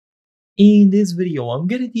In this video, I'm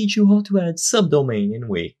gonna teach you how to add subdomain in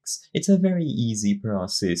WIX. It's a very easy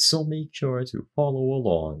process, so make sure to follow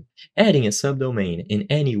along. Adding a subdomain in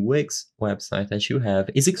any WIX website that you have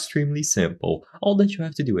is extremely simple. All that you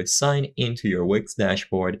have to do is sign into your WIX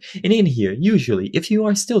dashboard, and in here, usually, if you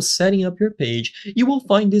are still setting up your page, you will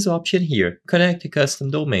find this option here, Connect a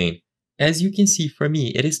Custom Domain. As you can see for me,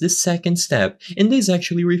 it is the second step, and this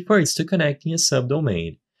actually refers to connecting a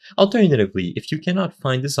subdomain. Alternatively, if you cannot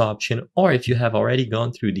find this option or if you have already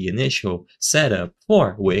gone through the initial setup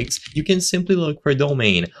for WIX, you can simply look for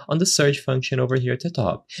domain on the search function over here at the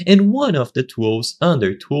top. And one of the tools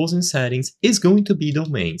under tools and settings is going to be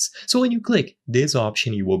domains. So when you click this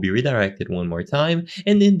option, you will be redirected one more time.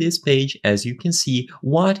 And in this page, as you can see,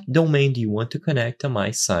 what domain do you want to connect to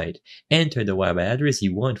my site? Enter the web address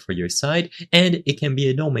you want for your site, and it can be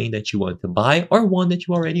a domain that you want to buy or one that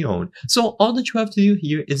you already own. So all that you have to do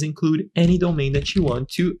here is include any domain that you want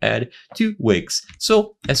to add to WIX.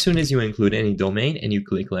 So as soon as you include any domain and you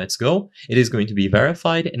click let's go, it is going to be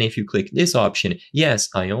verified, and if you click this option, yes,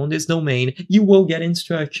 I own this domain, you will get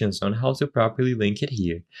instructions on how to properly link it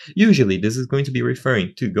here. Usually this is going to be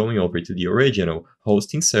referring to going over to the original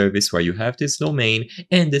hosting service where you have this domain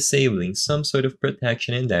and disabling some sort of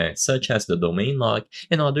protection in there, such as the domain lock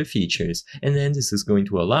and other features, and then this is going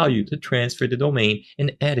to allow you to transfer the domain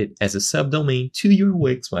and add it as a subdomain to your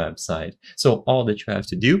WIX website. So all that you have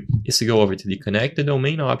to do is to go over to the connect the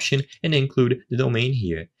domain option and include the domain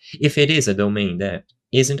here. If it is a domain that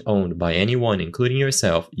isn't owned by anyone including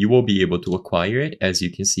yourself, you will be able to acquire it, as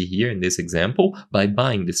you can see here in this example, by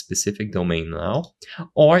buying the specific domain now.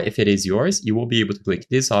 Or if it is yours, you will be able to click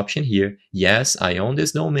this option here, yes, I own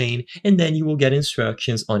this domain, and then you will get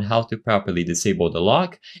instructions on how to properly disable the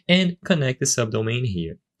lock and connect the subdomain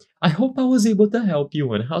here. I hope I was able to help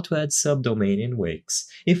you on how to add subdomain in WIX.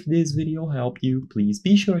 If this video helped you, please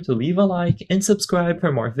be sure to leave a like and subscribe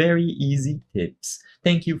for more very easy tips.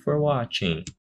 Thank you for watching.